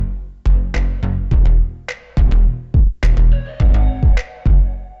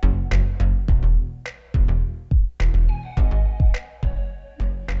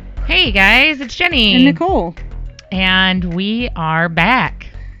Hey guys, it's Jenny. And Nicole. And we are back.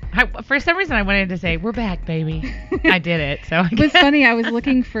 For some reason I wanted to say, we're back, baby. I did it. So It was funny. I was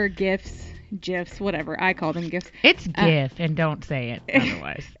looking for GIFs, whatever. I call them GIFs. It's GIF, and don't say it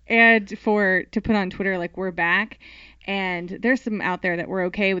otherwise. And to put on Twitter, like, we're back. And there's some out there that were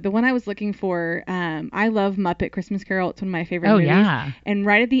okay. The one I was looking for, I love Muppet Christmas Carol. It's one of my favorite movies. Oh, yeah. And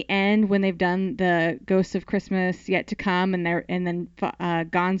right at the end, when they've done the Ghosts of Christmas Yet to Come, and then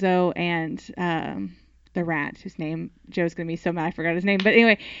Gonzo and the rat, whose name, Joe's going to be so mad I forgot his name. But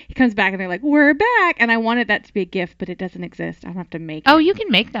anyway, he comes back and they're like, we're back. And I wanted that to be a GIF, but it doesn't exist. I don't have to make it. Oh, you can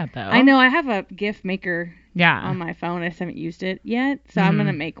make that, though. I know. I have a GIF maker on my phone. I just haven't used it yet. So I'm going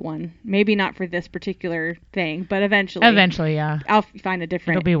to make one. Maybe not for this particular thing, but eventually. Eventually, yeah. I'll find a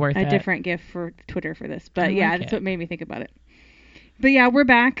different GIF for Twitter for this. But that's what made me think about it. But yeah, we're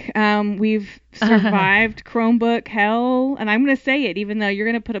back. We've survived Chromebook hell, and I'm going to say it, even though you're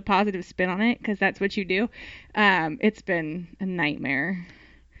going to put a positive spin on it, because that's what you do. It's been a nightmare.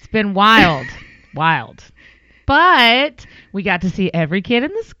 It's been wild. But we got to see every kid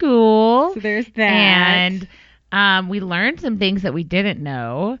in the school. So there's that. And we learned some things that we didn't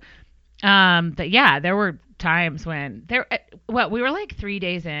know. There were times when we were like 3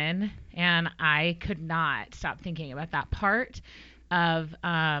 days in, and I could not stop thinking about that part of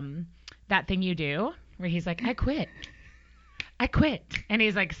that thing you do where he's like, I quit, and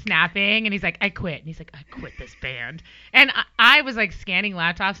he's like snapping, and he's like, I quit, and he's like, I quit this band. And I was like scanning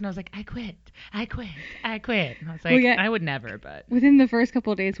laptops, and I was like, I quit, and I was like, I would never. But within the first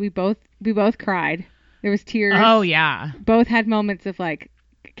couple of days, we both cried. There was tears. Oh yeah, both had moments of like,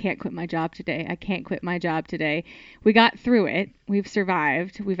 I can't quit my job today. We got through it. We've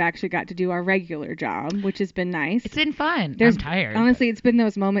survived. We've actually got to do our regular job, which has been nice. It's been fun. I'm tired. Honestly, it's been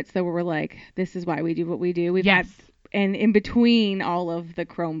those moments though where we're like, this is why we do what we do. And in between all of the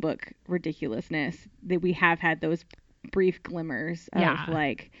Chromebook ridiculousness, that we have had those brief glimmers of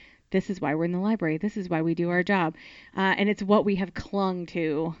like, this is why we're in the library. This is why we do our job. And it's what we have clung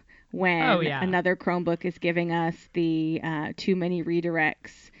to when another Chromebook is giving us the too many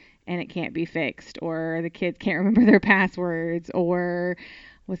redirects and it can't be fixed, or the kids can't remember their passwords, or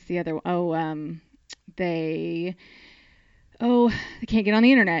what's the other they can't get on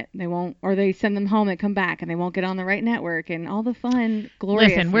the internet. They won't, or they send them home, they come back and they won't get on the right network, and all the fun,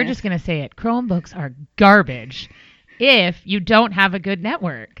 gloriousness. Listen, we're just going to say it. Chromebooks are garbage if you don't have a good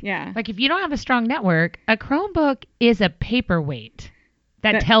network. Yeah. Like if you don't have a strong network, a Chromebook is a paperweight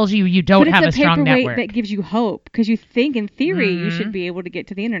that tells you don't have a strong network. But it's a paperweight that gives you hope, because you think in theory you should be able to get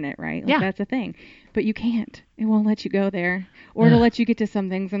to the internet, right? Like, that's a thing. But you can't. It won't let you go there. Or it'll let you get to some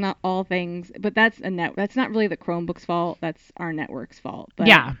things and not all things. But that's not really the Chromebook's fault. That's our network's fault. But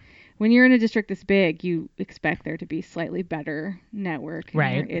when you're in a district this big, you expect there to be slightly better network.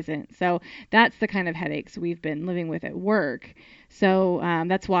 Right. And there isn't. So that's the kind of headaches we've been living with at work. So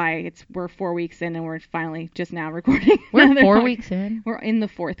that's why we're 4 weeks in, and we're finally just now recording. We're 4 weeks in? We're in the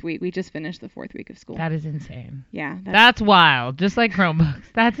 4th week. We just finished the 4th week of school. That is insane. Yeah. That's wild. Just like Chromebooks.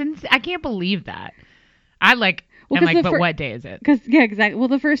 That's insane. I can't believe that. But what day is it? Exactly. Well,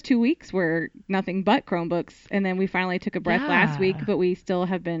 the first 2 weeks were nothing but Chromebooks, and then we finally took a breath last week, but we still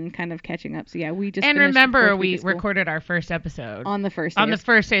have been kind of catching up. So we just remember we recorded our first episode on the first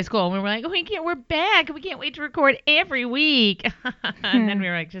day of school, and we were like, we're back. We can't wait to record every week. And then we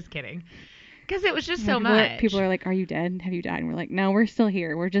were like, just kidding. Because it was just so much. People are like, are you dead? Have you died? And we're like, no, we're still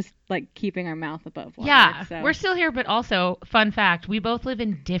here. We're just like keeping our mouth above water. Yeah, we're still here. But also, fun fact, we both live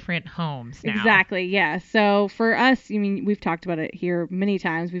in different homes now. Exactly, yeah. So for us, we've talked about it here many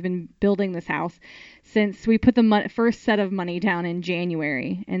times. We've been building this house since we put the first set of money down in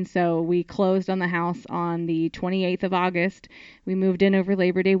January. And so we closed on the house on the 28th of August. We moved in over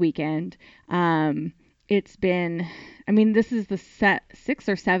Labor Day weekend. It's been, this is the 6th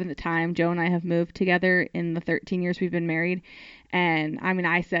or 7th time Joe and I have moved together in the 13 years we've been married. And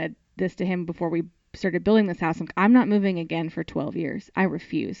I said this to him before we started building this house. I'm not moving again for 12 years. I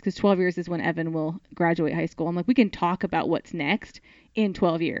refuse, because 12 years is when Evan will graduate high school. I'm like, we can talk about what's next in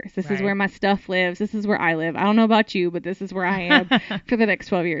 12 years. This is where my stuff lives. This is where I live. I don't know about you, but this is where I am for the next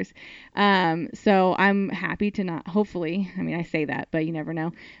 12 years. So I'm happy to not, hopefully, I say that, but you never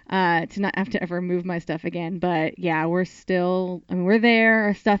know, to not have to ever move my stuff again. But yeah, we're still, we're there.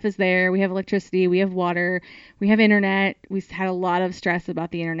 Our stuff is there. We have electricity. We have water. We have internet. We had a lot of stress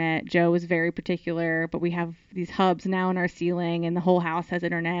about the internet. Joe was very particular, but we have these hubs now in our ceiling, and the whole house has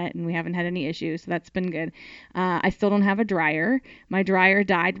internet, and we haven't had any issues. So that's been good. I still don't have a dryer. My My dryer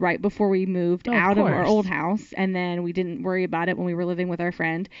died right before we moved out of our old house, and then we didn't worry about it when we were living with our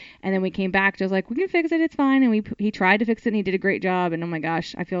friend. And then we came back, just like, we can fix it, it's fine. And he tried to fix it, and he did a great job. And oh my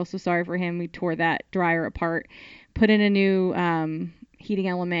gosh, I feel so sorry for him. We tore that dryer apart, put in a new heating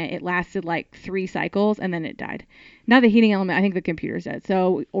element. It lasted like 3 cycles, and then it died. Not the heating element, I think the computer's dead. So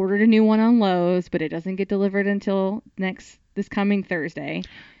we ordered a new one on Lowe's, but it doesn't get delivered until this coming Thursday.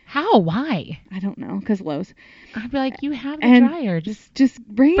 How? Why? I don't know, because Lowe's. I'd be like, you have the dryer. Just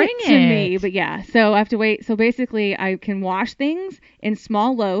bring it to me. But yeah, so I have to wait. So basically, I can wash things in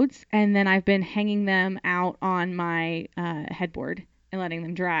small loads, and then I've been hanging them out on my headboard and letting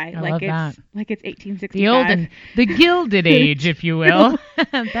them dry. Like it's 1865. The Gilded Age, if you will.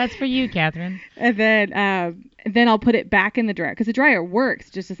 That's for you, Catherine. And then I'll put it back in the dryer, because the dryer works,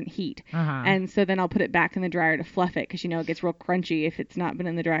 just doesn't heat. And so then I'll put it back in the dryer to fluff it, because it gets real crunchy if it's not been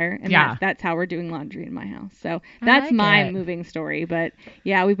in the dryer. And that's how we're doing laundry in my house. So that's my moving story. But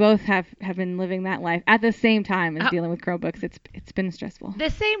yeah, we both have been living that life at the same time as dealing with Chromebooks. It's been stressful.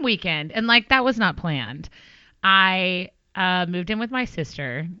 The same weekend, and that was not planned. I moved in with my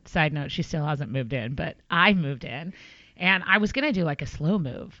sister. Side note, she still hasn't moved in, but I moved in, and I was gonna do a slow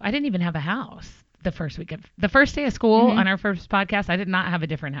move. I didn't even have a house the first weekend. The first day of school on our first podcast, I did not have a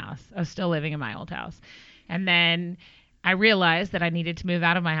different house. I was still living in my old house, and then I realized that I needed to move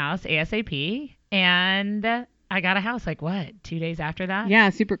out of my house ASAP, and I got a house 2 days after that?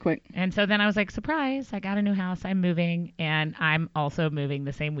 Yeah, super quick. And so then I was like, surprise, I got a new house. I'm moving, and I'm also moving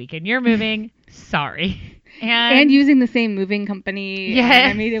the same weekend you're moving. Sorry. And using the same moving company. Yeah.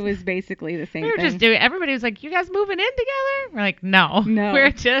 I mean, it was basically the same thing. We were just doing it. Everybody was like, you guys moving in together? We're like, no.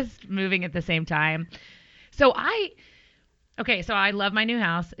 We're just moving at the same time. So I love my new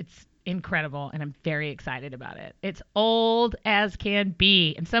house. It's incredible, and I'm very excited about it. It's old as can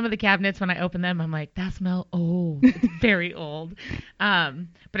be, and some of the cabinets, when I open them, I'm like, that smell old. It's very old. But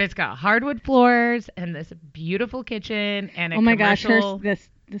it's got hardwood floors and this beautiful kitchen and a commercial. Gosh,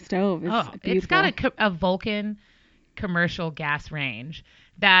 the stove is beautiful. It's got a Vulcan commercial gas range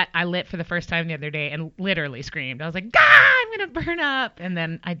that I lit for the first time the other day and literally screamed. I was like, I'm gonna burn up, and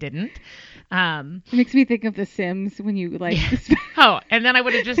then I didn't. It makes me think of The Sims when you and then I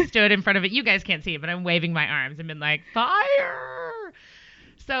would have just stood in front of it. You guys can't see it, but I'm waving my arms and been like, fire.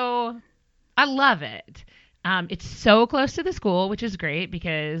 So I love it. It's so close to the school, which is great,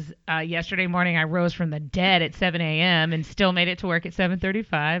 because yesterday morning I rose from the dead at 7 a.m. and still made it to work at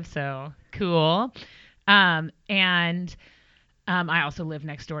 7:35. So cool. I also live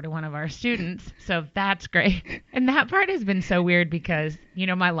next door to one of our students, so that's great. And that part has been so weird because,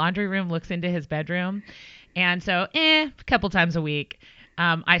 my laundry room looks into his bedroom. And so, a couple times a week,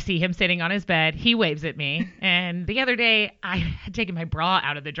 I see him sitting on his bed. He waves at me. And the other day, I had taken my bra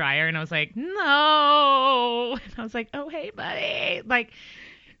out of the dryer, and I was like, no. And I was like, oh, hey, buddy.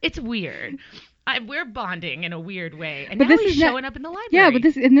 It's weird. We're bonding in a weird way. And now he's showing up in the library. Yeah, but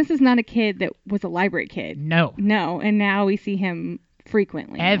this is not a kid that was a library kid. No. And now we see him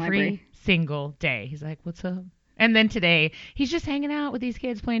frequently. Every single day. He's like, what's up? And then today, he's just hanging out with these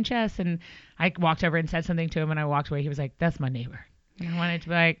kids playing chess. And I walked over and said something to him, and I walked away. He was like, that's my neighbor. And I wanted to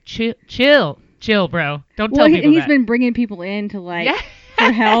be like, chill, bro. Don't tell people and he's been bringing people in to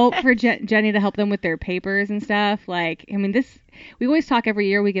for help, for Jenny to help them with their papers and stuff. We always talk every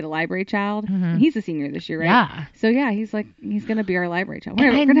year we get a library child. Mm-hmm. He's a senior this year, right? Yeah. So yeah, he's going to be our library child.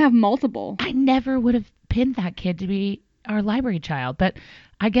 We're going to have multiple. I never would have pinned that kid to be our library child, but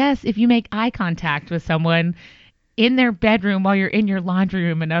I guess if you make eye contact with someone in their bedroom while you're in your laundry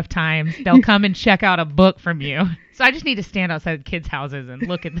room enough times, they'll come and check out a book from you. So I just need to stand outside kids' houses and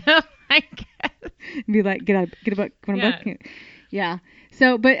look at them, I guess. Be like, get a book, want a book? Yeah.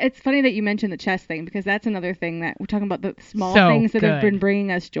 So, but it's funny that you mentioned the chess thing, because that's another thing that we're talking about, the small things that have been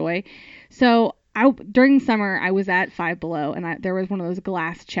bringing us joy. So during summer, I was at Five Below, and there was one of those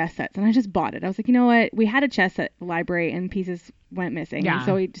glass chess sets, and I just bought it. I was like, you know what? We had a chess at the library, and pieces went missing. Yeah.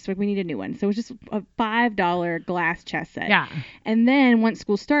 And so we need a new one. So it was just a $5 glass chess set. Yeah. And then once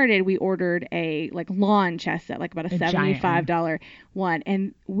school started, we ordered a lawn chess set, about a $75 one.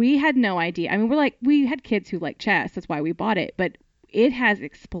 And we had no idea. I mean, we had kids who like chess. That's why we bought it. But it has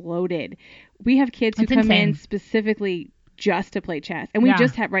exploded. We have kids who come in specifically just to play chess. And we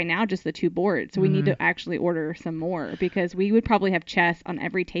just have right now just the 2 boards. So we need to actually order some more, because we would probably have chess on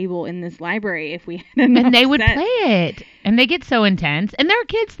every table in this library if we had enough. And they would play it. And they get so intense. And there are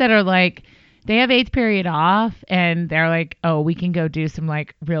kids that are they have 8th period off, and they're like, oh, we can go do some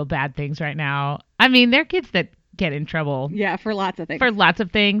real bad things right now. I mean, they're kids that get in trouble. Yeah, for lots of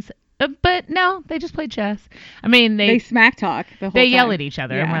things. But no, they just play chess. I mean, they smack talk the whole time. They yell at each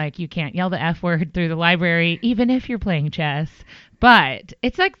other. Yeah. And we're like, you can't yell the F word through the library, even if you're playing chess. But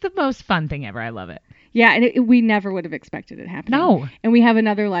it's like the most fun thing ever. I love it. Yeah, and we never would have expected it happening. No. And we have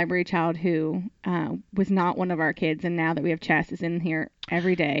another library child who was not one of our kids, and now that we have Chess, is in here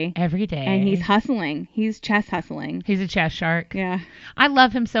every day. Every day. And he's hustling. He's chess hustling. He's a chess shark. Yeah. I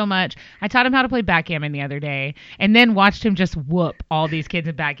love him so much. I taught him how to play backgammon the other day, and then watched him just whoop all these kids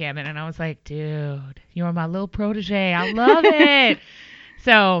in backgammon. And I was like, dude, you're my little protege. I love it.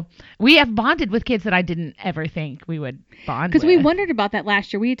 So we have bonded with kids that I didn't ever think we would bond with. Because we wondered about that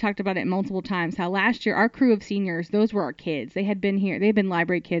last year. We had talked about it multiple times, how last year our crew of seniors, those were our kids. They had been here. They've been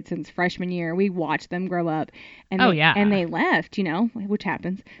library kids since freshman year. We watched them grow up. And and they left, which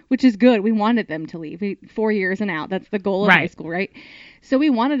happens, which is good. We wanted them to leave. 4 years and out. That's the goal of high school, right? So we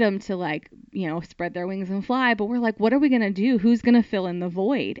wanted them to spread their wings and fly, but we're like, what are we going to do? Who's going to fill in the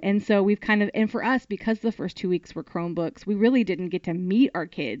void? And so we've and for us, because the first 2 weeks were Chromebooks, we really didn't get to meet our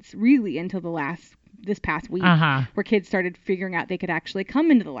kids really until this past week, where kids started figuring out they could actually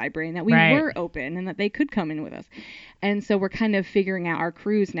come into the library and that we were open and that they could come in with us. And so we're kind of figuring out our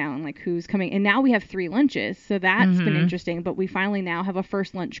crews now and who's coming. And now we have 3 lunches. So that's been interesting. But we finally now have a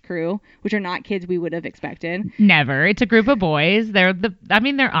first lunch crew, which are not kids we would have expected. Never. It's a group of boys. They're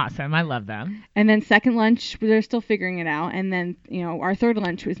awesome. I love them. And then second lunch, they're still figuring it out. And then, our third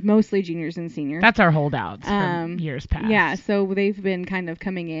lunch was mostly juniors and seniors. That's our holdouts from years past. Yeah. So they've been kind of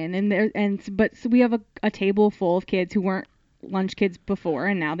coming in but we have a table full of kids who weren't lunch kids before,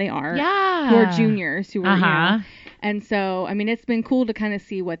 and now they are. Yeah. Who are juniors, who were, And so, it's been cool to kind of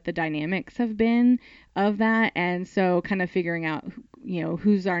see what the dynamics have been of that. And so kind of figuring out,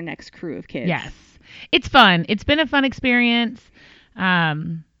 who's our next crew of kids. Yes. It's fun. It's been a fun experience.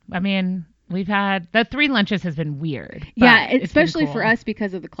 We've had the 3 lunches has been weird. Yeah, especially for us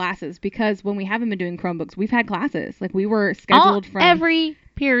because of the classes. Because when we haven't been doing Chromebooks, we've had classes. We were scheduled from every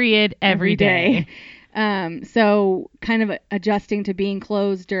period, every day. So kind of adjusting to being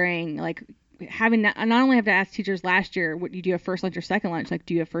closed during having not only have to ask teachers last year, what do you have first lunch or second lunch?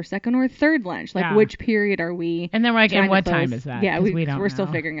 Do you have first, second, or third lunch? Which period are we? And then we're and what time is that? Yeah, we're still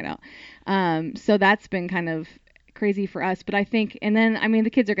figuring it out. So that's been kind of crazy for us, but I think, and then the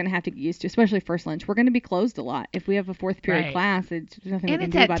kids are going to have to get used to, especially first lunch. We're going to be closed a lot if we have a fourth period class. There's nothing we can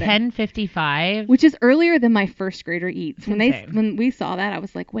do about it. And it's at 10:55, which is earlier than my first grader eats. When we saw that, I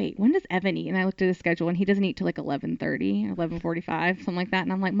was like, wait, when does Evan eat? And I looked at his schedule, and he doesn't eat till 11:30 or 11:45, something like that.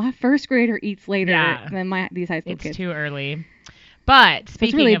 And I'm like, my first grader eats later than these high school kids. It's too early. But speaking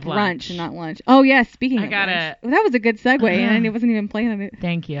it's really of brunch lunch, and not lunch. Oh yes, speaking of lunch. Well, that was a good segue, and it wasn't even planned on it.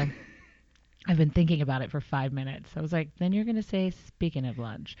 Thank you. I've been thinking about it for 5 minutes. I was like, then you're going to say, speaking of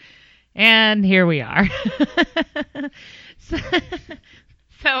lunch. And here we are.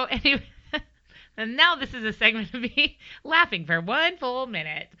 so anyway, and now this is a segment of me laughing for 1 full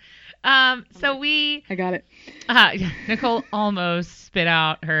minute. I got it. Nicole almost spit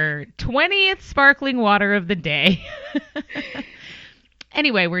out her 20th sparkling water of the day.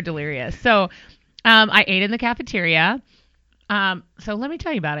 Anyway, we're delirious. So I ate in the cafeteria. So let me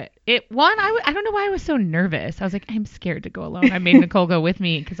tell you about it. I don't know why I was so nervous. I was like, I'm scared to go alone. I made Nicole go with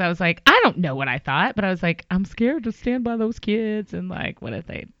me because I was like, I don't know what I thought, but I was like, I'm scared to stand by those kids and what if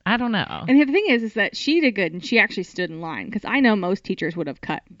they, I don't know. And the thing is that she did good and she actually stood in line because I know most teachers would have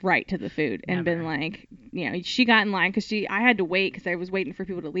cut right to the food and been like, she got in line because I had to wait because I was waiting for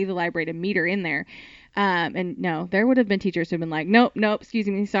people to leave the library to meet her in there. And no, there would have been teachers who've been like, nope, excuse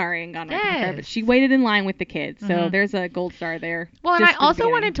me, sorry, and gone right to her. But she waited in line with the kids, so there's a gold star there. Well, and I also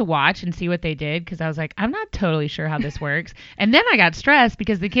wanted to watch and see what they did because I was like, I'm not totally sure how this works. And then I got stressed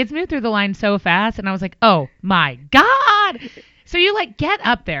because the kids moved through the line so fast, and I was like, oh my God. So you get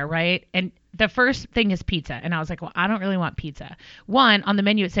up there, right? And the first thing is pizza. And I was like, well, I don't really want pizza. One, on the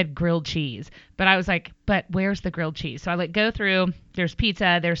menu, it said grilled cheese. But I was like, but where's the grilled cheese? So I go through, there's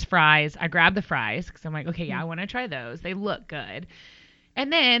pizza, there's fries. I grab the fries because I'm like, okay, yeah, I want to try those. They look good.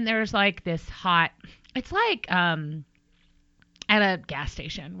 And then there's this hot, it's at a gas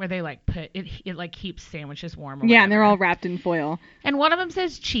station where they put it keeps sandwiches warm. Yeah, and they're all wrapped in foil. And one of them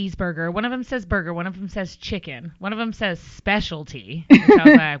says cheeseburger, one of them says burger, one of them says chicken, one of them says specialty. Which I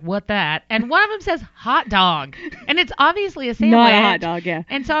was like, what that? And one of them says hot dog, and it's obviously a sandwich. Not a hot dog, yeah.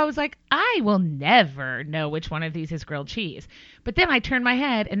 And so I was like, I will never know which one of these is grilled cheese. But then I turned my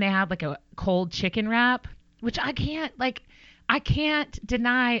head, and they had a cold chicken wrap, which I can't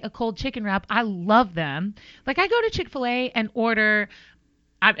deny a cold chicken wrap. I love them. I go to Chick-fil-A and order.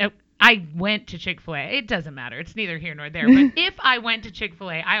 I went to Chick-fil-A. It doesn't matter. It's neither here nor there. But if I went to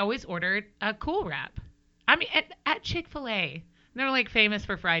Chick-fil-A, I always ordered a Cool Wrap. At Chick-fil-A, they're famous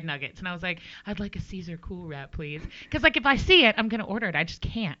for fried nuggets. And I was like, I'd like a Caesar Cool Wrap, please. Because if I see it, I'm going to order it. I just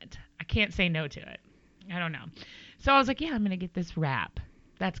can't. I can't say no to it. I don't know. So I was like, yeah, I'm going to get this wrap.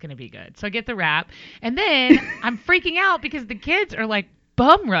 That's going to be good. So I get the wrap. And then I'm freaking out because the kids are like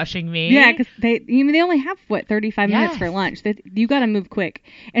bum rushing me. Yeah, because they only have, 35 minutes for lunch. You got to move quick.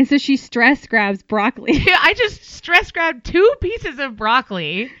 And so she stress grabs broccoli. Yeah, I just stress grabbed 2 pieces of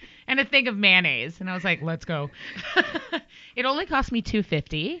broccoli and a thing of mayonnaise. And I was like, let's go. It only cost me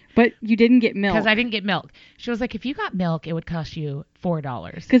 $2.50. But you didn't get milk. Because I didn't get milk. She was like, if you got milk, it would cost you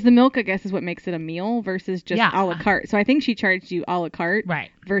 $4. Because the milk, I guess, is what makes it a meal versus just a la carte. So I think she charged you a la carte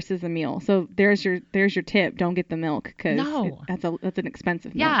versus a meal. So there's your tip. Don't get the milk because that's an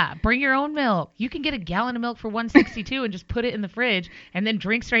expensive milk. Yeah, bring your own milk. You can get a gallon of milk for $1.62 and just put it in the fridge and then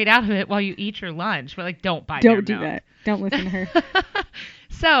drink straight out of it while you eat your lunch. But like, don't buy their milk. Don't do that. Don't listen to her.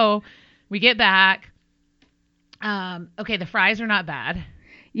 So we get back. Okay, the fries are not bad.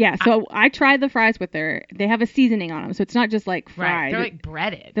 Yeah, so I tried the fries with her. They have a seasoning on them, so it's not just like fried. Right, they're like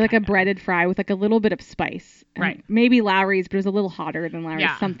breaded. They're like a breaded fry with like a little bit of spice. Right. Maybe Lowry's, but it was a little hotter than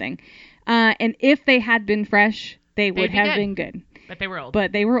Lowry's something. And if they had been fresh, they'd have been good. But they were old.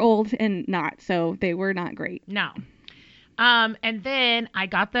 But they were old and not, so they were not great. No. And then I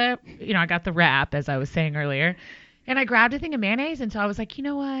got the wrap, as I was saying earlier. And I grabbed a thing of mayonnaise, and so I was like, you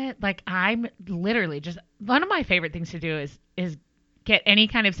know what? Like, I'm literally just one of my favorite things to do is get any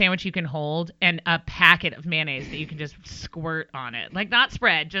kind of sandwich you can hold and a packet of mayonnaise that you can just squirt on it. Like, not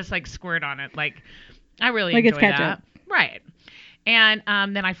spread, just like squirt on it. Like, I really enjoy it's ketchup. that. Right. And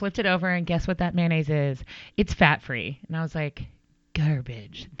then I flipped it over, and guess what that mayonnaise is? It's fat-free. And I was like,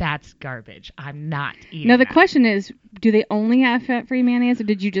 garbage. That's garbage. I'm not eating Now, the that. question is, do they only have fat-free mayonnaise, or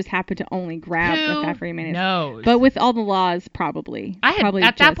did you just happen to only grab the fat-free mayonnaise? No. But with all the laws, probably.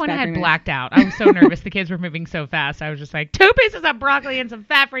 At that point, I had blacked out. I was so nervous. The kids were moving so fast. I was just like, 2 pieces of broccoli and some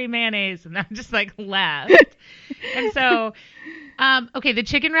fat-free mayonnaise. And I just like laughed. And so, okay, the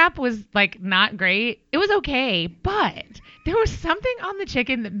chicken wrap was like not great. It was okay, but there was something on the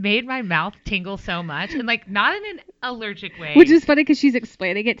chicken that made my mouth tingle so much, and like not in an allergic way. Which is funny because she's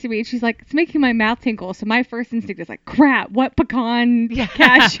explaining it to me, and she's like, it's making my mouth tingle. So my first instinct is like, crap, what pecan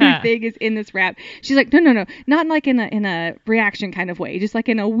cashew thing is in this wrap? She's like, no, not like in a reaction kind of way, just like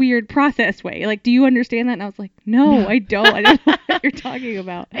in a weird processed way. Like, do you understand that? And I was like, no. I don't. I don't know what you're talking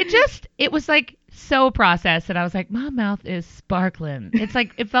about. It was like so processed that I was like, my mouth is sparkling. It's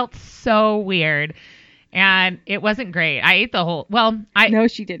like, it felt so weird. And it wasn't great. I ate the whole. No,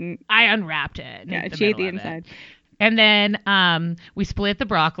 she didn't. I unwrapped it. Yeah, she ate the inside. And then we split the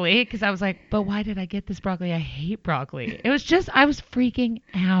broccoli because I was like, but why did I get this broccoli? I hate broccoli. It was just, I was freaking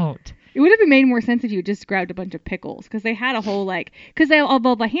out. It would have made more sense if you just grabbed a bunch of pickles, because they had a whole because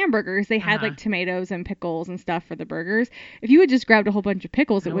although the hamburgers, they had like tomatoes and pickles and stuff for the burgers. If you had just grabbed a whole bunch of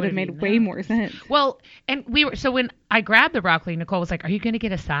pickles, it would have made way more sense. Well, and so when I grabbed the broccoli, Nicole was like, are you going to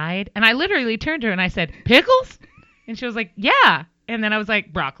get a side? And I literally turned to her and I said, pickles? And she was like, yeah. And then I was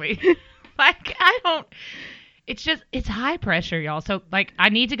like, broccoli. It's high pressure, y'all. So like, I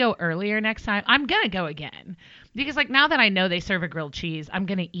need to go earlier next time. I'm going to go again. Because, like, now that I know they serve a grilled cheese, I'm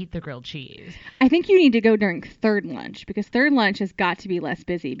going to eat the grilled cheese. I think you need to go during third lunch, because third lunch has got to be less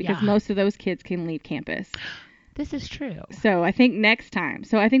busy, because most of those kids can leave campus. This is true. So I think next time.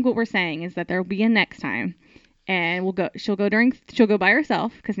 So I think what we're saying is that there will be a next time, and she'll go by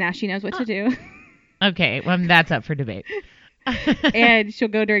herself, because now she knows what to do. Okay, well, that's up for debate. And she'll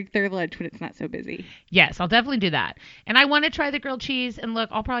go during third lunch when it's not so busy. Yes, I'll definitely do that. And I want to try the grilled cheese, and look,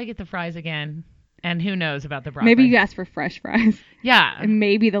 I'll probably get the fries again. And who knows about the broccoli? Maybe you ask for fresh fries. Yeah. And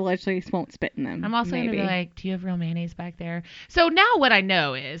maybe the lunch ladies won't spit in them. I'm also going to be like, do you have real mayonnaise back there? So now what I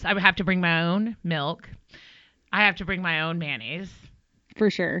know is I would have to bring my own milk. I have to bring my own mayonnaise. For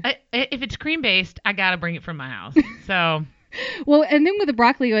sure. If it's cream-based, I got to bring it from my house. So... Well, and then with the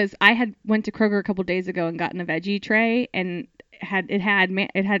broccoli I went to Kroger a couple days ago and gotten a veggie tray, and it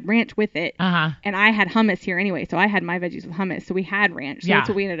had ranch with it. And I had hummus here anyway, so I had my veggies with hummus, so we had ranch. So that's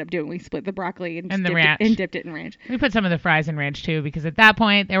what we ended up doing. We split the broccoli and dipped it in ranch. We put some of the fries in ranch too, because at that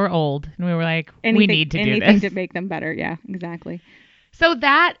point they were old, and we were like, we need to do this. Anything to make them better. Yeah, exactly. So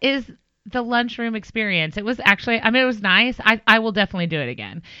that is the lunchroom experience. It was actually, I mean, it was nice. I will definitely do it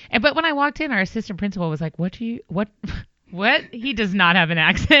again. But when I walked in, our assistant principal was like, what? He does not have an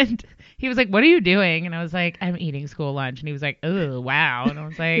accent. He was like, what are you doing? And I was like, I'm eating school lunch. And he was like, oh, wow. And I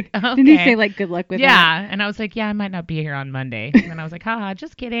was like, okay. Didn't he say, like, good luck with that? Yeah. And I was like, yeah, I might not be here on Monday. And I was like, haha,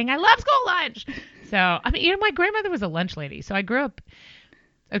 just kidding. I love school lunch. So, I mean, my grandmother was a lunch lady. So I grew up,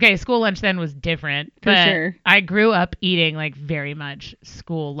 okay, school lunch then was different. For sure. I grew up eating, like, very much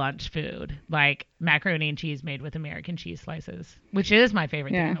school lunch food. Like, macaroni and cheese made with American cheese slices, which is my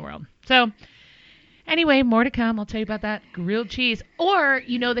favorite thing in the world. So... Anyway, more to come. I'll tell you about that grilled cheese. Or,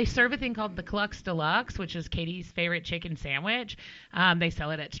 they serve a thing called the Clucks Deluxe, which is Katie's favorite chicken sandwich. They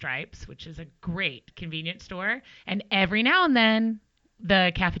sell it at Stripes, which is a great convenience store. And every now and then,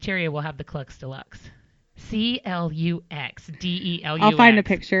 the cafeteria will have the Clucks Deluxe. CLUXDELUX. I'll find a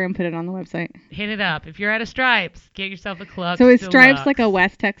picture and put it on the website. Hit it up. If you're at a Stripes, get yourself a Clucks So is Deluxe. Stripes like a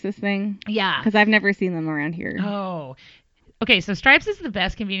West Texas thing? Yeah. Because I've never seen them around here. Oh. Okay, so Stripes is the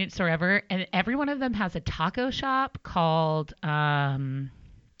best convenience store ever, and every one of them has a taco shop called Vaquero,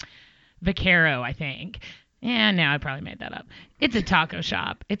 I think. And now I probably made that up. It's a taco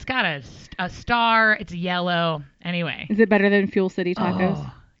shop. It's got a star. It's yellow. Anyway. Is it better than Fuel City tacos?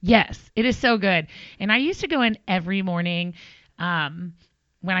 Oh, yes, it is so good. And I used to go in every morning when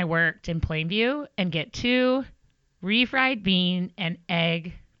I worked in Plainview and get 2 refried bean and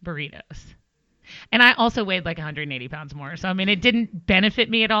egg burritos. And I also weighed like 180 pounds more. So, I mean, it didn't benefit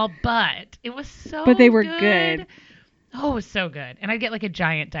me at all, but it was so But they were good. Oh, it was so good. And I'd get like a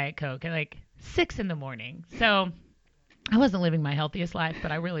giant Diet Coke at like 6 a.m. So I wasn't living my healthiest life,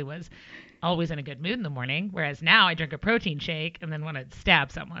 but I really was always in a good mood in the morning. Whereas now I drink a protein shake and then want to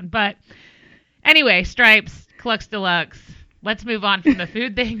stab someone. But anyway, Stripes, Clucks Deluxe. Let's move on from the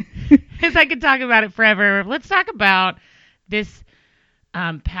food thing because I could talk about it forever. Let's talk about this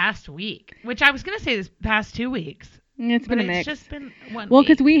past week, which I was going to say this past 2 weeks. It's been a mix. It's just been 1 Well, week.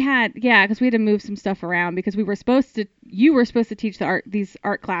 because we had to move some stuff around because you were supposed to teach these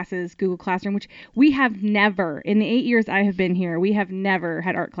art classes, Google Classroom, which we have never, in the 8 years I have been here, we have never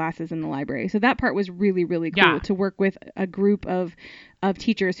had art classes in the library. So that part was really, really cool to work with a group of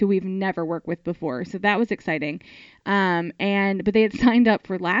teachers who we've never worked with before. So that was exciting. But they had signed up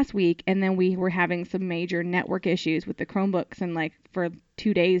for last week, and then we were having some major network issues with the Chromebooks, and like for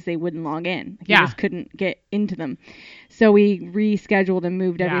 2 days they wouldn't log in. You just couldn't get into them. So we rescheduled and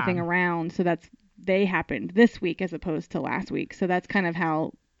moved everything around. So they happened this week as opposed to last week. So that's kind of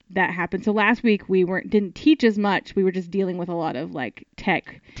how that happened. So last week we didn't teach as much. We were just dealing with a lot of like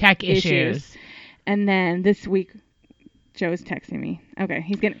tech issues. And then this week Joe's texting me. Okay,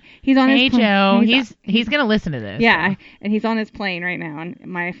 he's on his plane. Hey Joe, he's gonna listen to this. Yeah, so. And he's on his plane right now, and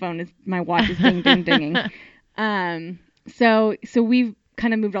my watch is ding ding dinging. So we've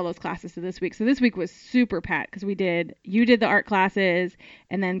kind of moved all those classes to this week. So this week was super packed because you did the art classes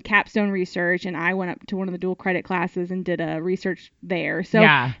and then capstone research, and I went up to one of the dual credit classes and did a research there. So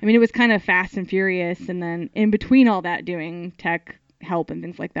I mean, it was kind of fast and furious, and then in between all that doing tech help and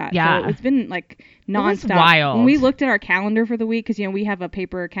things like that. So it's been like nonstop. It was wild. When we looked at our calendar for the week, because we have a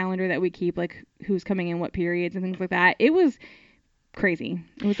paper calendar that we keep, like who's coming in what periods and things like that. It was crazy.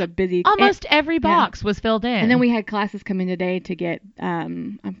 It was a busy. Almost every box was filled in. And then we had classes come in today to get.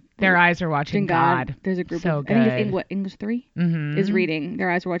 Their eyes are watching God. There's a group. So of, good. I think it's English 3 is reading. Their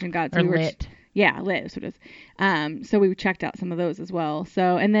eyes are watching God. So or we were lit. Yeah, lit is what it is. So we checked out some of those as well.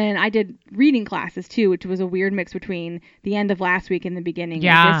 So, and then I did reading classes too, which was a weird mix between the end of last week and the beginning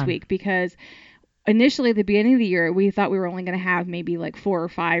of this week, because initially at the beginning of the year, we thought we were only going to have maybe like 4 or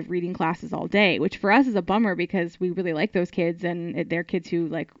 5 reading classes all day, which for us is a bummer because we really like those kids and they're kids who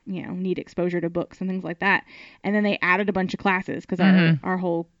need exposure to books and things like that. And then they added a bunch of classes because our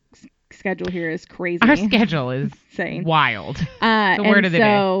whole schedule here is crazy. Our schedule is insane, wild. The word of the day.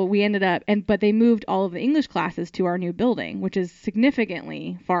 So we ended up, but they moved all of the English classes to our new building, which is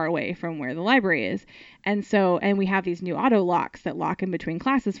significantly far away from where the library is. And we have these new auto locks that lock in between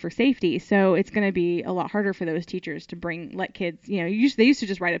classes for safety. So it's going to be a lot harder for those teachers to let kids, they used to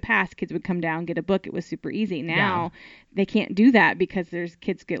just write a pass. Kids would come down, get a book. It was super easy. Now they can't do that because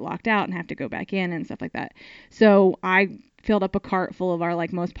kids get locked out and have to go back in and stuff like that. So I filled up a cart full of our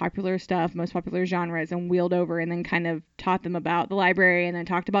most popular stuff, most popular genres, and wheeled over and then kind of taught them about the library and then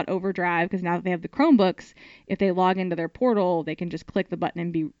talked about Overdrive, because now that they have the Chromebooks, if they log into their portal, they can just click the button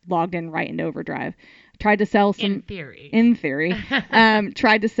and be logged in right into Overdrive. Tried to sell some in theory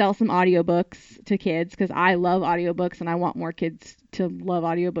tried to sell some audiobooks to kids because I love audiobooks and I want more kids to love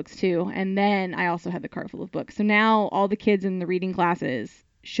audiobooks too. And then I also had the cart full of books. So now all the kids in the reading classes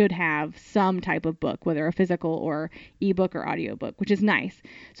should have some type of book, whether a physical or ebook or audiobook, which is nice.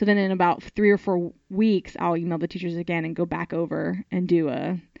 So then in about 3 or 4 weeks, I'll email the teachers again and go back over and do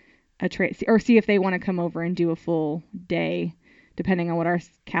a trade, or see if they want to come over and do a full day, depending on what our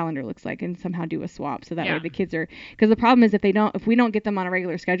calendar looks like, and somehow do a swap. So that way the kids are, because the problem is if we don't get them on a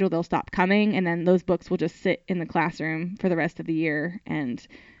regular schedule, they'll stop coming, and then those books will just sit in the classroom for the rest of the year, and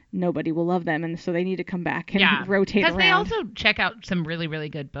nobody will love them, and so they need to come back and rotate around. Because they also check out some really, really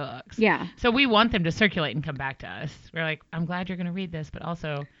good books. Yeah. So we want them to circulate and come back to us. We're like, I'm glad you're going to read this, but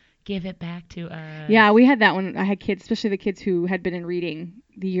also Give it back to us. Yeah, we had that one. I had kids, especially the kids who had been in reading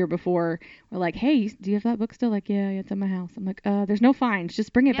the year before, were like, "Hey, do you have that book still?" Like, yeah, it's at my house. I'm like, there's no fines.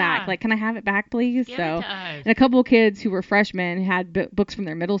 Just bring it back. Like, can I have it back, please? Give so, it to us. And a couple of kids who were freshmen had books from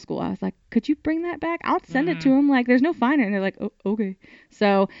their middle school. I was like, could you bring that back? I'll send it to them. Like, there's no fine. And they're like, oh, okay.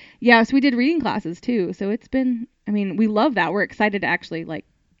 So, yeah, so we did reading classes too. So it's been, I mean, we love that. We're excited to actually like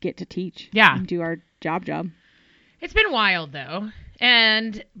get to teach. Yeah. And do our job. It's been wild though.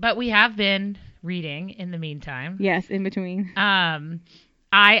 But we have been reading in the meantime. Yes, in between.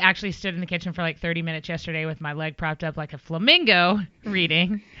 I actually stood in the kitchen for like 30 minutes yesterday with my leg propped up like a flamingo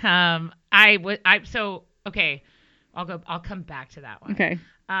reading. Okay, I'll come back to that one. Okay.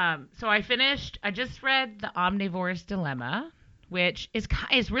 So I just read The Omnivore's Dilemma, which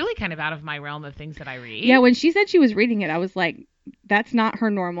is really kind of out of my realm of things that I read. Yeah, when she said she was reading it, I was like, that's not her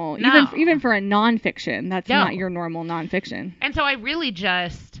normal. No. Even for a nonfiction, that's not your normal nonfiction. And so I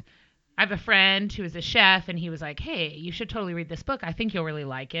have a friend who is a chef, and he was like, hey, you should totally read this book. I think you'll really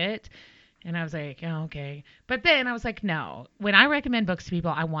like it. And I was like, oh, okay. But then I was like, no. When I recommend books to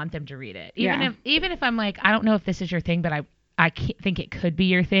people, I want them to read it. Even if I'm like, I don't know if this is your thing, but I think it could be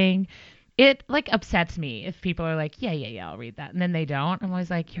your thing. It like upsets me if people are like, yeah, I'll read that. And then they don't. I'm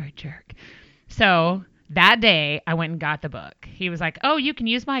always like, you're a jerk. So that day I went and got the book. He was like, oh, you can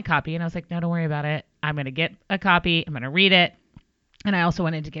use my copy. And I was like, no, don't worry about it. I'm going to get a copy. I'm going to read it. And I also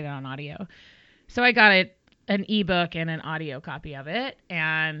wanted to get it on audio. So I got an ebook and an audio copy of it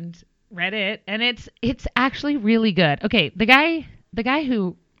and read it. And it's actually really good. Okay. The guy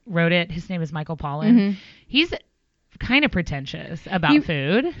who wrote it, his name is Michael Pollan. Mm-hmm. He's kind of pretentious about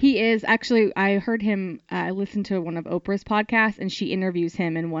food. He is. Actually, I heard him, I listened to one of Oprah's podcasts, and she interviews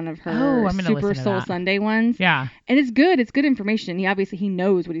him in one of her Super Soul Sunday ones. Yeah. And it's good. It's good information. He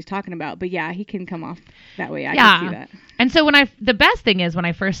knows what he's talking about. But yeah, he can come off that way. I can see that. And so the best thing is when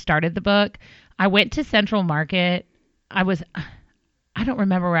I first started the book, I went to Central Market. I don't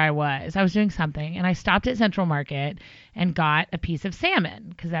remember where I was. I was doing something, and I stopped at Central Market and got a piece of salmon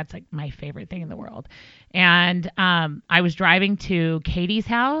because that's like my favorite thing in the world. And I was driving to Katie's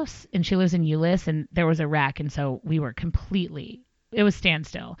house, and she lives in Euless, and there was a wreck, and so we were it was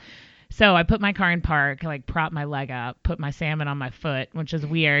standstill. So I put my car in park, like propped my leg up, put my salmon on my foot, which is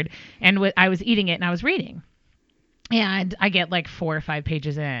weird, and I was eating it, and I was reading. And I get like 4 or 5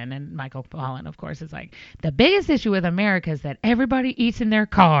 pages in, and Michael Pollan, of course, is like, the biggest issue with America is that everybody eats in their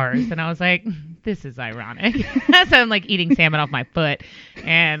cars. And I was like, this is ironic. So I'm like eating salmon off my foot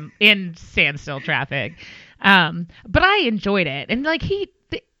and in standstill traffic. But I enjoyed it. And like he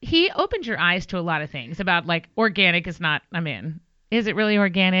opened your eyes to a lot of things about like organic is not, is it really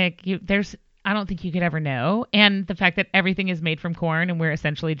organic? I don't think you could ever know. And the fact that everything is made from corn and we're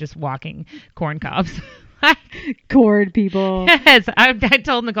essentially just walking corn cobs. Corn people. Yes, I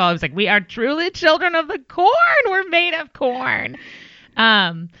told Nicole, I was like, we are truly children of the corn. We're made of corn.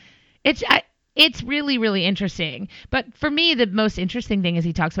 It's really, really interesting. But for me, the most interesting thing is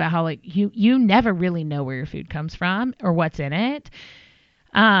he talks about how like you never really know where your food comes from or what's in it.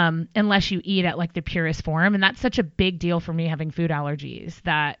 Unless you eat at like the purest form. And that's such a big deal for me having food allergies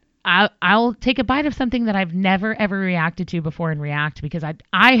that I'll take a bite of something that I've never ever reacted to before and react because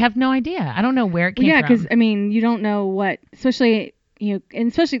I have no idea. I don't know where it came from. Yeah, because you don't know what, especially and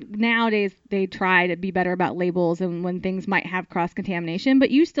especially nowadays they try to be better about labels and when things might have cross contamination, but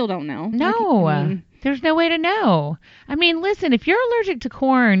you still don't know. No, there's no way to know. Listen, if you're allergic to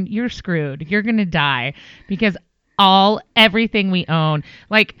corn, you're screwed. You're gonna die because everything we own.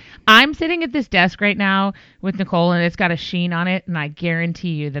 Like I'm sitting at this desk right now with Nicole and it's got a sheen on it and I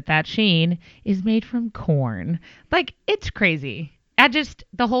guarantee you that sheen is made from corn. Like it's crazy.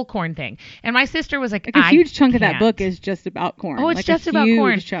 The whole corn thing. And my sister was like a huge chunk of that book is just about corn. Oh, it's like just about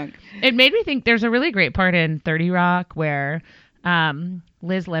corn. Chunk. It made me think there's a really great part in 30 Rock where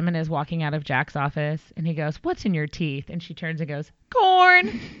Liz Lemon is walking out of Jack's office and he goes, "What's in your teeth?" And she turns and goes, "Corn."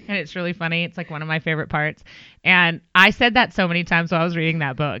 And it's really funny. It's like one of my favorite parts. And I said that so many times while I was reading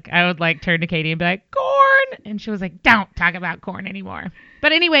that book. I would like turn to Katie and be like, "Corn." And she was like, "Don't talk about corn anymore."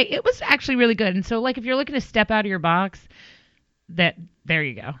 But anyway, it was actually really good. And so like if you're looking to step out of your box, there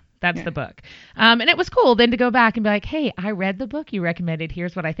you go. That's the book. And it was cool then to go back and be like, hey, I read the book you recommended.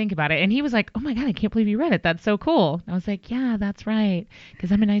 Here's what I think about it. And he was like, oh my God, I can't believe you read it. That's so cool. And I was like, yeah, that's right.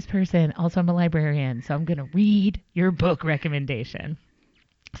 Because I'm a nice person. Also, I'm a librarian. So I'm going to read your book recommendation.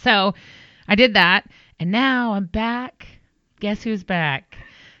 So I did that. And now I'm back. Guess who's back?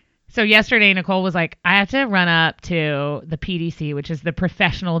 So yesterday, Nicole was like, I have to run up to the PDC, which is the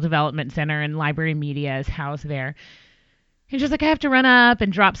Professional Development Center, and Library Media is housed there. And she's like, I have to run up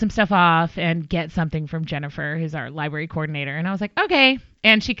and drop some stuff off and get something from Jennifer, who's our library coordinator. And I was like, okay.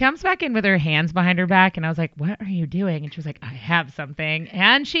 And she comes back in with her hands behind her back. And I was like, what are you doing? And she was like, I have something.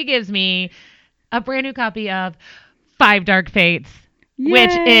 And she gives me a brand new copy of Five Dark Fates, Yay!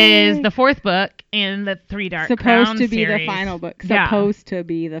 which is the fourth book in the Three Dark Crowns supposed to be series. the final book. Yeah. Supposed to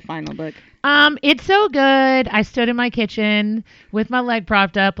be the final book. It's so good. I stood in my kitchen with my leg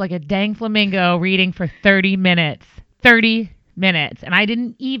propped up like a dang flamingo reading for 30 minutes. 30 minutes. And I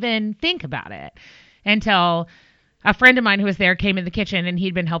didn't even think about it until a friend of mine who was there came in the kitchen, and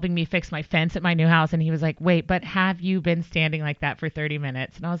he'd been helping me fix my fence at my new house. And he was like, wait, but have you been standing like that for 30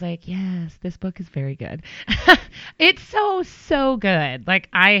 minutes? And I was like, yes, this book is very good. It's so good. Like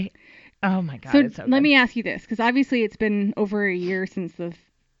oh my God. So it's so let good. me ask you this, because obviously it's been over a year since the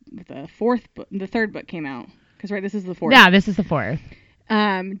third book came out. Because right, this is the fourth. Yeah, this is the fourth.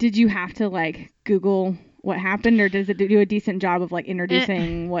 Did you have to like Google what happened, or does it do a decent job of like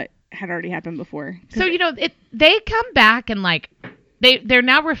introducing what had already happened before? So, they come back and like, they're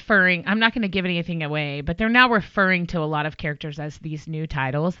now referring, I'm not going to give anything away, but they're now referring to a lot of characters as these new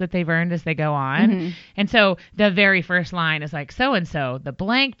titles that they've earned as they go on. Mm-hmm. And so the very first line is like, so-and-so, the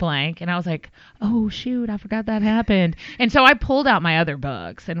blank blank. And I was like, oh shoot, I forgot that happened. And so I pulled out my other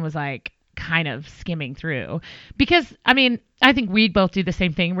books and was like, kind of skimming through, because I think we both do the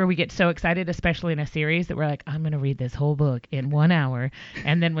same thing where we get so excited, especially in a series, that we're like, I'm going to read this whole book in 1 hour.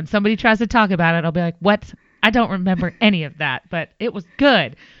 And then when somebody tries to talk about it, I'll be like, what? I don't remember any of that, but it was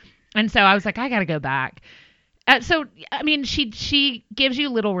good. And so I was like, I got to go back. She gives you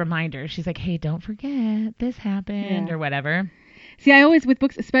little reminders. She's like, hey, don't forget this happened or whatever. See, I always, with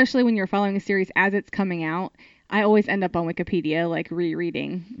books, especially when you're following a series as it's coming out, I always end up on Wikipedia, like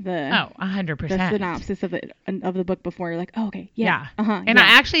rereading the 100%. the synopsis of the book before. You're like, oh, okay, yeah. And I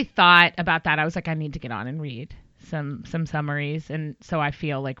actually thought about that. I was like, I need to get on and read some summaries, and so I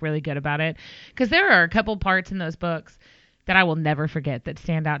feel like really good about it, because there are a couple parts in those books that I will never forget that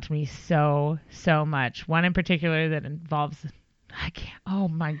stand out to me so much. One in particular that involves, oh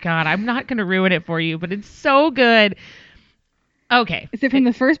my God, I'm not going to ruin it for you, but it's so good. Okay. Is it from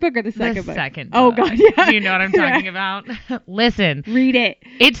the first book or the second book? The second book. Oh, God, yeah. Do you know what I'm talking about? Listen. Read it.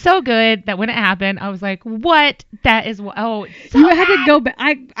 It's so good that when it happened, I was like, what? That is, it's so you had to go back.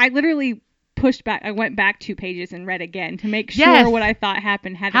 I literally pushed back. I went back 2 pages and read again to make sure what I thought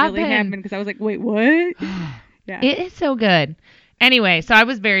happened had really happened, because I was like, wait, what? Yeah. It is so good. Anyway, so I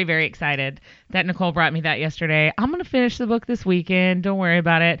was very, very excited that Nicole brought me that yesterday. I'm going to finish the book this weekend. Don't worry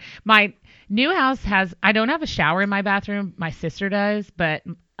about it. My new house I don't have a shower in my bathroom. My sister does, but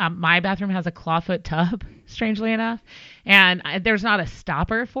my bathroom has a clawfoot tub, strangely enough. And there's not a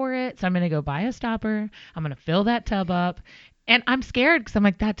stopper for it. So I'm going to go buy a stopper. I'm going to fill that tub up. And I'm scared because I'm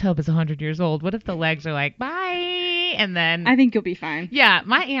like, that tub is 100 years old. What if the legs are like, bye? And then I think you'll be fine. Yeah.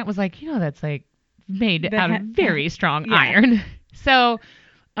 My aunt was like, that's like made out of very strong iron. So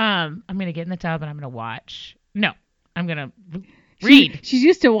I'm going to get in the tub and I'm going to watch. No, I'm going to read. She's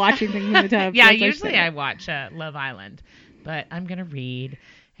used to watching things in the tub. Yeah, usually I watch Love Island, but I'm going to read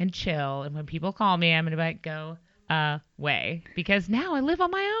and chill. And when people call me, I'm going to be like, go away, because now I live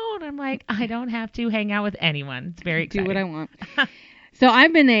on my own. I'm like, I don't have to hang out with anyone. It's very exciting. Do what I want. So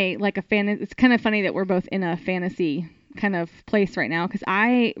I've been a fan. It's kind of funny that we're both in a fantasy kind of place right now, because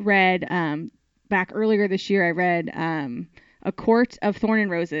I read back earlier this year. I read A Court of Thorn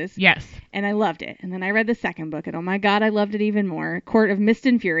and Roses. Yes. And I loved it. And then I read the second book, and oh my God, I loved it even more. Court of Mist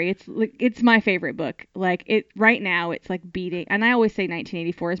and Fury. It's my favorite book. Like, it right now, it's like beating. And I always say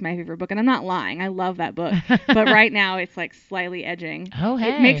 1984 is my favorite book, and I'm not lying. I love that book. But right now, it's like slightly edging. Oh,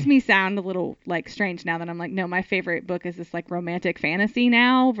 hey. It makes me sound a little like strange now that I'm like, no, my favorite book is this like romantic fantasy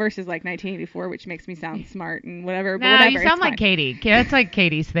now versus like 1984, which makes me sound smart and whatever. But whatever, you sound like Katie. That's like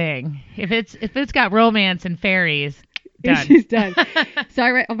Katie's thing. If it's got romance and fairies. Done. She's done. So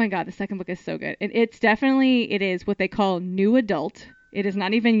I read, oh my God, the second book is so good. And it is what they call new adult. It is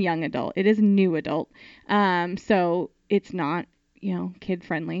not even young adult. It is new adult. So it's not, kid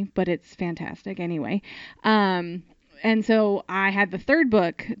friendly, but it's fantastic anyway. And so I had the third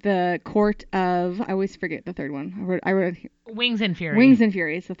book, The Court of, I always forget the third one. I wrote Wings and Fury. Wings and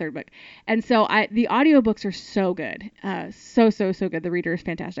Fury is the third book. And so the audiobooks are so good. So good. The reader is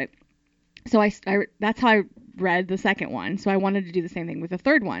fantastic. So that's how I read the second one. So I wanted to do the same thing with the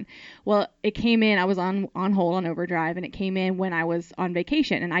third one. Well, it came in, I was on hold on overdrive, and it came in when I was on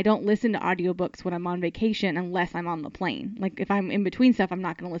vacation. And I don't listen to audiobooks when I'm on vacation unless I'm on the plane. Like, if I'm in between stuff, I'm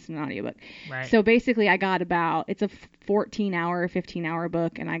not going to listen to an audiobook. Right. So basically it's a 14-hour, 15-hour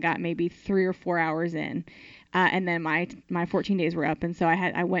book, and I got maybe 3 or 4 hours in. And then my 14 days were up, and so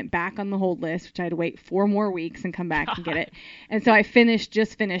I went back on the hold list, which I had to wait 4 more weeks and come back and get it. And so I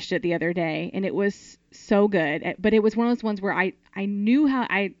just finished it the other day, and it was so good. But it was one of those ones where I knew how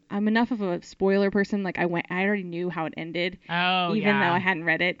I'm enough of a spoiler person. Like I already knew how it ended, even though I hadn't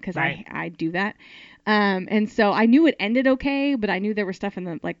read it, because I do that. And so I knew it ended okay, but I knew there was stuff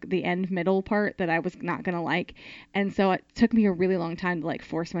in the end middle part that I was not going to like. And so it took me a really long time to like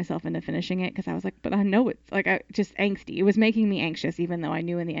force myself into finishing it, because I was like, but I know it's like, just angsty. It was making me anxious, even though I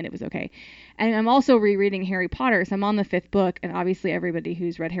knew in the end it was okay. And I'm also rereading Harry Potter. So I'm on the 5th book, and obviously everybody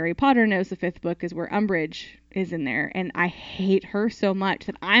who's read Harry Potter knows the 5th book is where Umbridge is in there. And I hate her so much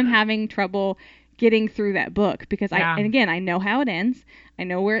that I'm having trouble getting through that book, because and again, I know how it ends. I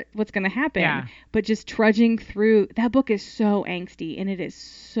know what's going to happen, but just trudging through that book is so angsty, and it is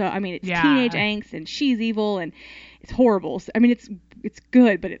so, I mean, it's teenage angst, and she's evil, and it's horrible. So, I mean, it's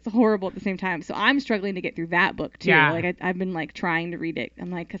good, but it's horrible at the same time. So I'm struggling to get through that book too. Like I've been like trying to read it.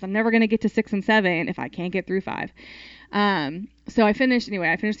 I'm like, cause I'm never going to get to 6 and 7 if I can't get through 5. So I finished the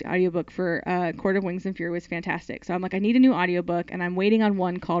audiobook for Court of Wings and Fury. Was fantastic. So I'm like, I need a new audiobook, and I'm waiting on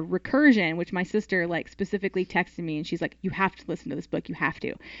one called Recursion, which my sister like specifically texted me, and she's like, you have to listen to this book. You have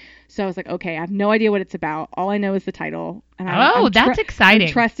to. So I was like, okay, I have no idea what it's about. All I know is the title. And that's exciting.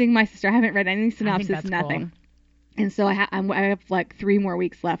 I'm trusting my sister. I haven't read any synopsis, nothing. Cool. And so I have like 3 more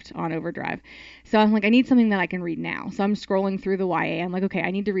weeks left on Overdrive. So I'm like, I need something that I can read now. So I'm scrolling through the YA. I'm like, okay,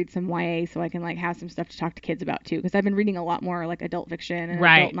 I need to read some YA so I can like have some stuff to talk to kids about too. Because I've been reading a lot more like adult fiction and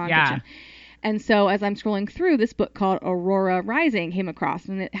adult nonfiction. Yeah. And so as I'm scrolling through, this book called Aurora Rising came across,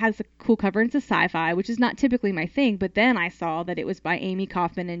 and it has a cool cover. It's a sci-fi, which is not typically my thing. But then I saw that it was by Amy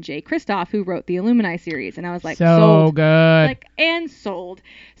Kaufman and Jay Kristoff, who wrote the Illumini series. And I was like, sold. Good. Sold.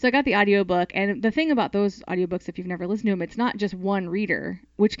 So I got the audiobook. And the thing about those audiobooks, if you've never listened to them, it's not just one reader,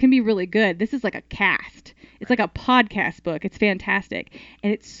 which can be really good. This is like a cast. It's like a podcast book. It's fantastic.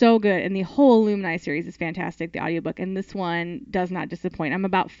 And it's so good. And the whole Illumini series is fantastic, the audiobook. And this one does not disappoint. I'm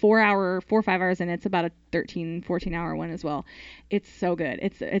about 4 or 5 hours in. It's about a 14 hour one as well. It's so good.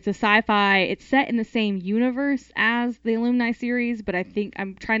 It's a sci-fi. It's set in the same universe as the Illumini series, but I think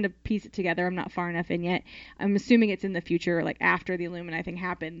I'm trying to piece it together. I'm not far enough in yet. I'm assuming it's in the future, like after the Illumini thing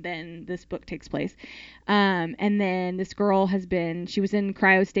happened, then this book takes place. And then this girl she was in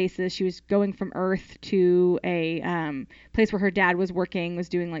cryostasis. She was going from Earth to a place where her dad was working, was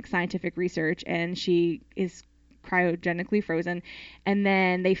doing like scientific research, and she is cryogenically frozen. And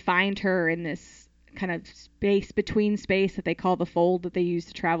then they find her in this kind of space between space that they call the fold, that they use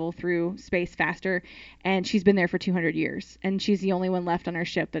to travel through space faster. And she's been there for 200 years, and she's the only one left on our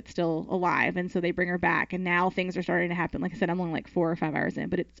ship that's still alive. And so they bring her back, and now things are starting to happen. Like I said, I'm only like 4 or 5 hours in,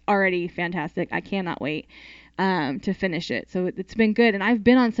 but it's already fantastic. I cannot wait to finish it. So it's been good. And I've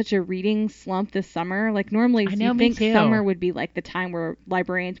been on such a reading slump this summer. Like normally you think summer would be like the time where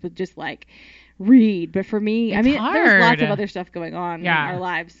librarians would just like read, but for me, I mean, there's lots of other stuff going on in our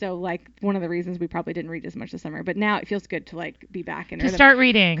lives, so like one of the reasons we probably didn't read as much this summer, but now it feels good to like be back and start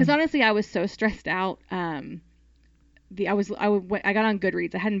reading, because honestly I was so stressed out. I got on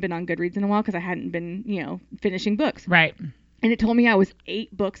Goodreads. I hadn't been on Goodreads in a while because I hadn't been finishing books, right? And it told me I was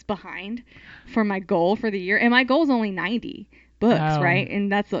 8 books behind for my goal for the year, and my goal is only 90 books, right?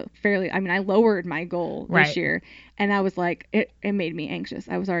 And that's I lowered my goal this year, and I was like, it made me anxious.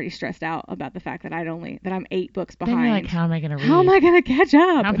 I was already stressed out about the fact that I'm 8 books behind. Then you're like, how am I going to read? How am I going to catch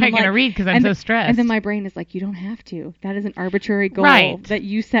up? How am I going to read because I'm so stressed? And then my brain is like, you don't have to. That is an arbitrary goal that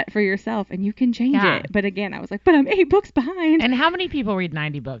you set for yourself, and you can change it. But again, I was like, but I'm 8 books behind. And how many people read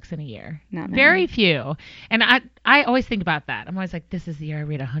 90 books in a year? Not many. Very few. And I always think about that. I'm always like, this is the year I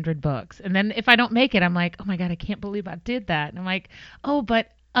read 100 books. And then if I don't make it, I'm like, oh my God, I can't believe I did that. And I'm like, oh, but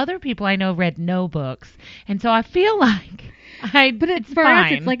other people I know read no books. And so I feel like but it's for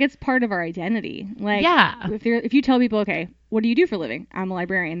us, it's like it's part of our identity. Like, if you tell people, okay, what do you do for a living? I'm a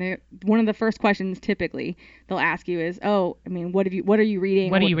librarian. One of the first questions typically they'll ask you is, oh, I mean, what are you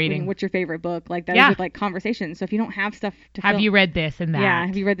reading? What are you reading? What's your favorite book? Like that is like conversation. So if you don't have stuff to have you read this and that? Yeah,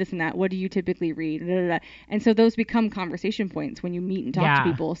 have you read this and that? What do you typically read? Da, da, da. And so those become conversation points when you meet and talk to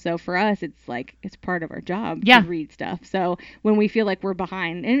people. So for us, it's like it's part of our job to read stuff. So when we feel like we're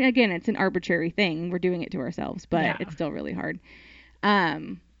behind, and again, it's an arbitrary thing, we're doing it to ourselves, but it's still really hard.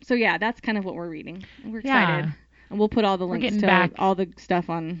 So yeah, that's kind of what we're reading. We're excited. Yeah. And we'll put all the links to all the stuff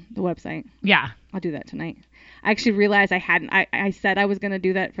on the website. Yeah. I'll do that tonight. I actually realized I said I was going to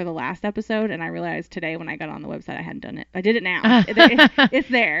do that for the last episode, and I realized today when I got on the website I hadn't done it. I did it now. It's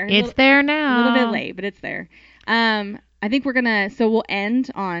there. It's there now. A little bit late, but it's there. I think we'll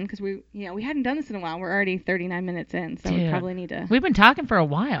end on, because we hadn't done this in a while. We're already 39 minutes in, so we probably need to. We've been talking for a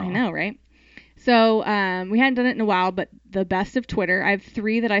while. I know, right? So we hadn't done it in a while, but the best of Twitter. I have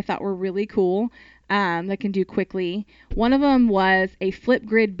 3 that I thought were really cool that can do quickly. One of them was a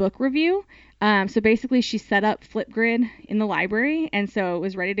Flipgrid book review. So basically she set up Flipgrid in the library, and so it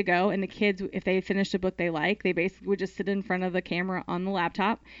was ready to go. And the kids, if they finished a book they like, they basically would just sit in front of the camera on the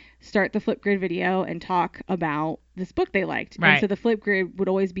laptop, start the Flipgrid video, and talk about this book they liked. Right. And so the Flipgrid would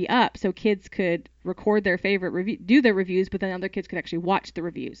always be up, so kids could record their favorite review, do their reviews, but then other kids could actually watch the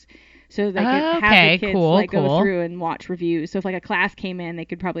reviews. So they could have the kids go through and watch reviews. So if like a class came in, they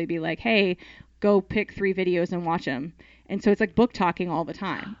could probably be like, hey, go pick 3 videos and watch them. And so it's like book talking all the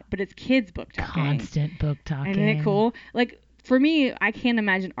time, but it's kids book talking. Constant book talking. Isn't it cool? Like for me, I can't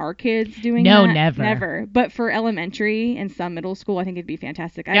imagine our kids doing that. No, never. But for elementary and some middle school, I think it'd be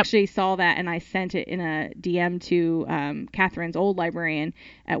fantastic. I actually saw that and I sent it in a DM to Catherine's old librarian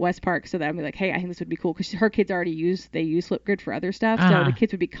at West Park, so that I'd be like, hey, I think this would be cool, because her kids already use Flipgrid for other stuff, so the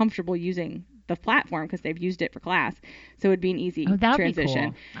kids would be comfortable using the platform because they've used it for class, so it would be an easy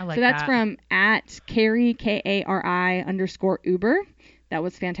transition. Be cool. I like so that's from at Carrie Kari_Uber. That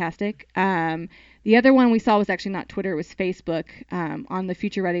was fantastic. The other one we saw was actually not Twitter, it was Facebook, on the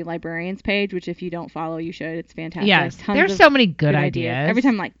Future Ready Librarians page, which if you don't follow, you should. It's fantastic. Yes, there's so many good ideas. Every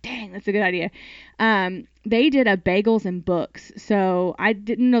time I'm like, dang, that's a good idea. They did a bagels and books. So I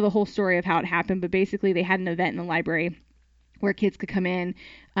didn't know the whole story of how it happened, but basically they had an event in the library where kids could come in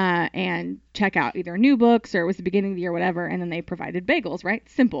and check out either new books, or it was the beginning of the year or whatever, and then they provided bagels, right?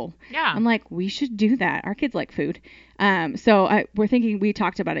 Simple. Yeah. I'm like, we should do that. Our kids like food. So we're thinking, we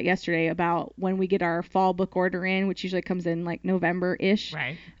talked about it yesterday, about when we get our fall book order in, which usually comes in like November-ish,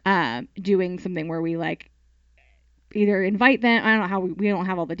 right? Doing something where we like either invite them, I don't know how, we don't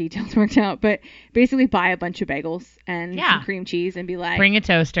have all the details worked out, but basically buy a bunch of bagels and some cream cheese and be like, bring a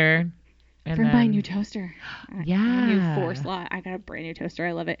toaster. And bring my new toaster. Yeah. New 4-slot. I got a brand new toaster.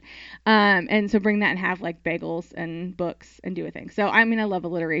 I love it. And so bring that and have like bagels and books and do a thing. So, I mean, I love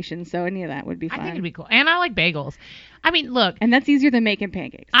alliteration, so any of that would be fun. I think it'd be cool. And I like bagels. I mean, look. And that's easier than making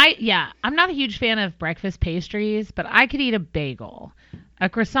pancakes. I'm not a huge fan of breakfast pastries, but I could eat a bagel. A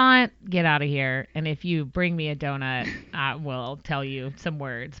croissant, get out of here. And if you bring me a donut, I will tell you some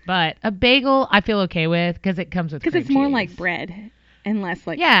words. But a bagel, I feel okay with, because it comes with cream cheese. Because it's more like bread. And less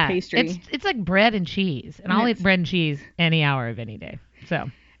like pastry. It's like bread and cheese. And I'll eat bread and cheese any hour of any day.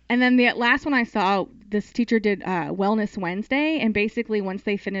 So. And then the last one I saw, this teacher did Wellness Wednesday. And basically once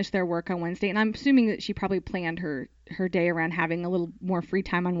they finished their work on Wednesday, and I'm assuming that she probably planned her day around having a little more free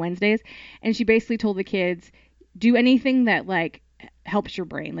time on Wednesdays. And she basically told the kids, do anything that like helps your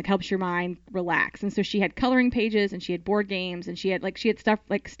brain, like helps your mind relax. And so she had coloring pages and she had board games and she had stuff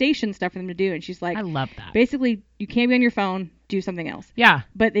like station stuff for them to do. And she's like, I love that. Basically, you can't be on your phone, do something else. Yeah.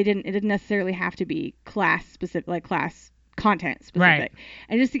 But it didn't necessarily have to be class specific, like class content specific. Right.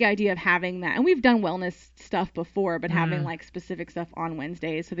 And just the idea of having that, and we've done wellness stuff before, but having like specific stuff on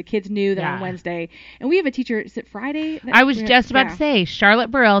Wednesdays, so the kids knew that on Wednesday. And we have a teacher, is it Friday? I was just about to say, Charlotte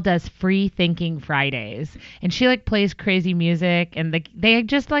Burrell does Free Thinking Fridays, and she like plays crazy music, and they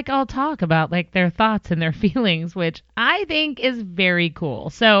just like all talk about like their thoughts and their feelings, which I think is very cool.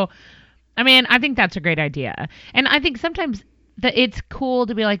 So, I mean, I think that's a great idea. And I think sometimes it's cool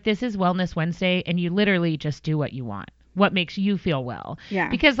to be like, this is Wellness Wednesday, and you literally just do what you want. What makes you feel well. Yeah.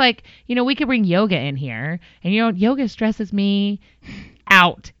 Because like, we could bring yoga in here, and yoga stresses me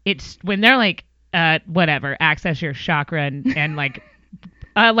out. It's when they're like, whatever, access your chakra and like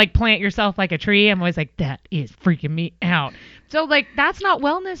plant yourself like a tree. I'm always like, that is freaking me out. So like, that's not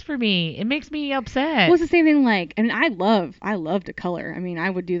wellness for me. It makes me upset. Well, it's the same thing. Like, I mean, I love to color. I mean, I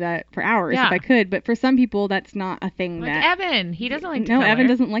would do that for hours if I could. But for some people, that's not a thing. Like that Evan, he doesn't like to color. No, Evan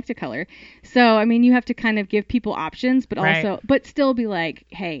doesn't like to color. So I mean, you have to kind of give people options, but also, but still be like,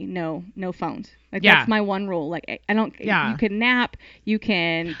 hey, no phones. Like that's my one rule. Like I don't. Yeah. You can nap, you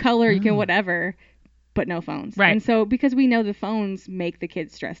can color, you can whatever. But no phones. Right. And so because we know the phones make the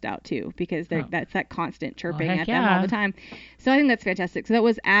kids stressed out too, because that's that constant chirping at them all the time. So I think that's fantastic. So that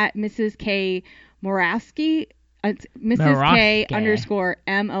was at Mrs. K Morawski. Mrs. K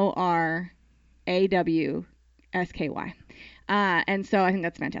 _MORAWSKY. And so I think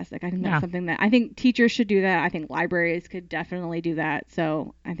that's fantastic. I think that's something that I think teachers should do that. I think libraries could definitely do that.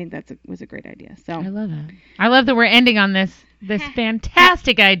 So I think was a great idea. So I love it. I love that we're ending on this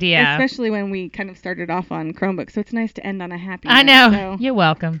fantastic idea. Especially when we kind of started off on Chromebook. So it's nice to end on a happy note. I know. So. You're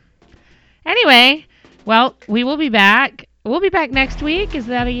welcome. Anyway, well, we will be back. We'll be back next week. Is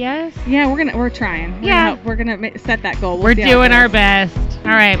that a yes? Yeah, we're trying. We're gonna set that goal. We're doing our best.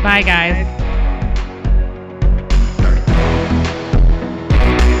 All right, bye guys.